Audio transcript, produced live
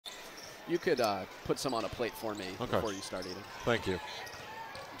You could put some on a plate for me before you start eating. Thank you.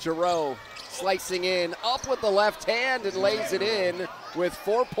 Jarreau slicing in, up with the left hand and lays it in with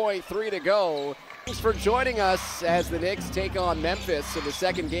 4.3 to go. Thanks for joining us as the Knicks take on Memphis in the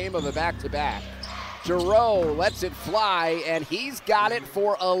second game of a back-to-back. Jarreau lets it fly, and he's got it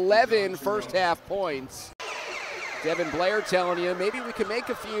for 11 first-half points. Devin Blair telling you maybe we can make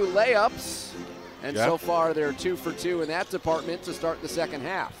a few layups. And so far, they're 2 for 2 in that department to start the second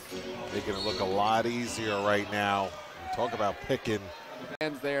half. Making it look a lot easier right now. Talk about picking.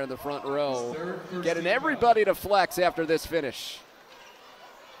 Hands there in the front row, getting everybody to flex after this finish.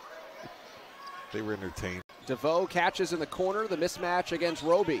 They were entertained. DeVoe catches in the corner, the mismatch against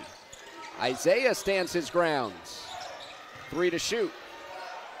Roby. Isaiah stands his ground. 3 to shoot.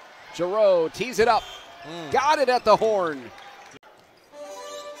 Jarreau tees it up. Got it at the horn.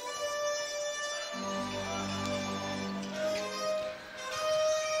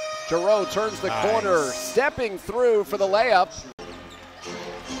 Jarreau turns the corner, stepping through for the layup.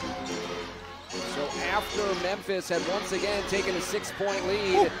 So after Memphis had once again taken a 6-point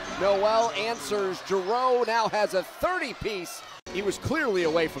lead, Noel answers. Jarreau now has a 30-piece. He was clearly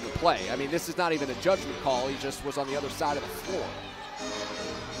away from the play. I mean, this is not even a judgment call. He just was on the other side of the floor.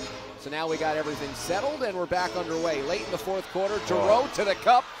 So now we got everything settled, and we're back underway. Late in the fourth quarter, Jarreau to the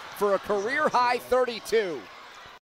cup for a career-high 32.